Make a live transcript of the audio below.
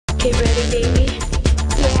Get ready, baby.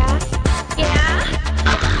 Yeah, yeah.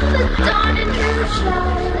 The Dawn and Drew Show.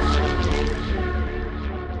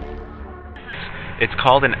 It's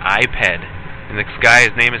called an iPed, and this guy,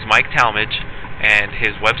 his name is Mike Talmadge, and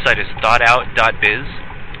his website is thoughtout.biz.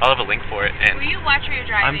 I'll have a link for it. And will you watch where you're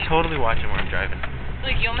driving? I'm totally watching where I'm driving.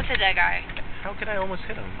 Look, you almost hit that guy. How could I almost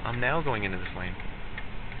hit him? I'm now going into this lane.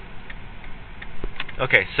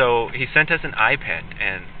 Okay, so he sent us an iPed,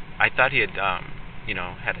 and I thought he had,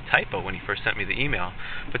 had a typo when he first sent me the email.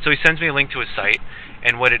 But so he sends me a link to his site,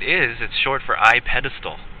 and what it is, it's short for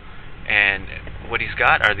iPedestal. And what he's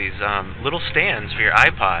got are these little stands for your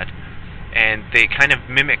iPod, and they kind of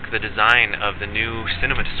mimic the design of the new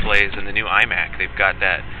cinema displays in the new iMac. They've got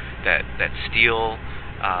that steel,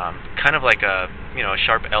 kind of like a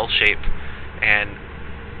sharp L shape, and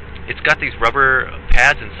it's got these rubber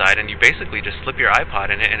pads inside, and you basically just slip your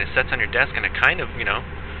iPod in it, and it sets on your desk, and it kind of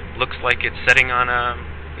looks like it's setting on a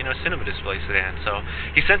cinema display sedan. So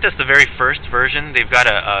he sent us the very first version. They've got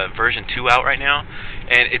a version 2 out right now,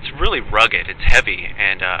 and it's really rugged. It's heavy,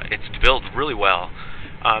 and it's built really well.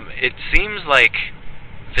 It seems like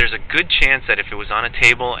there's a good chance that if it was on a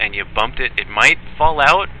table and you bumped it, it might fall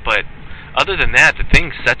out, but other than that, the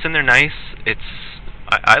thing sets in there nice.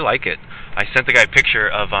 I like it. I sent the guy a picture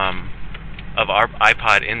of our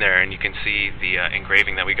iPod in there, and you can see the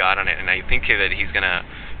engraving that we got on it, and I think that he's going to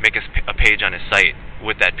make us a page on his site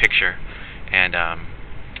with that picture. And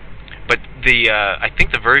but I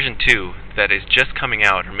think the version 2 that is just coming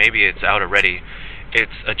out, or maybe it's out already,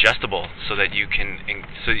 it's adjustable so that you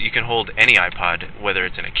can hold any iPod, whether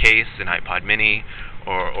it's in a case, an iPod mini,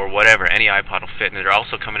 or whatever. Any iPod will fit, and they're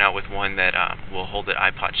also coming out with one that will hold the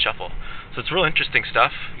iPod Shuffle. So it's real interesting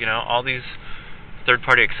stuff. All these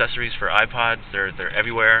third-party accessories for iPods, they're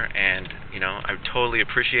everywhere, and I totally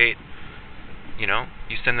appreciate you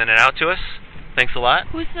sending it out to us. Thanks a lot.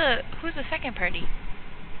 Who's the second party?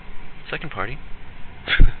 Second party?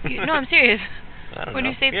 No, I'm serious. I don't when know.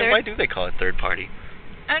 You say third, why do they call it third party?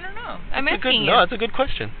 I don't know. I'm asking you. No, that's a good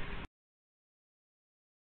question.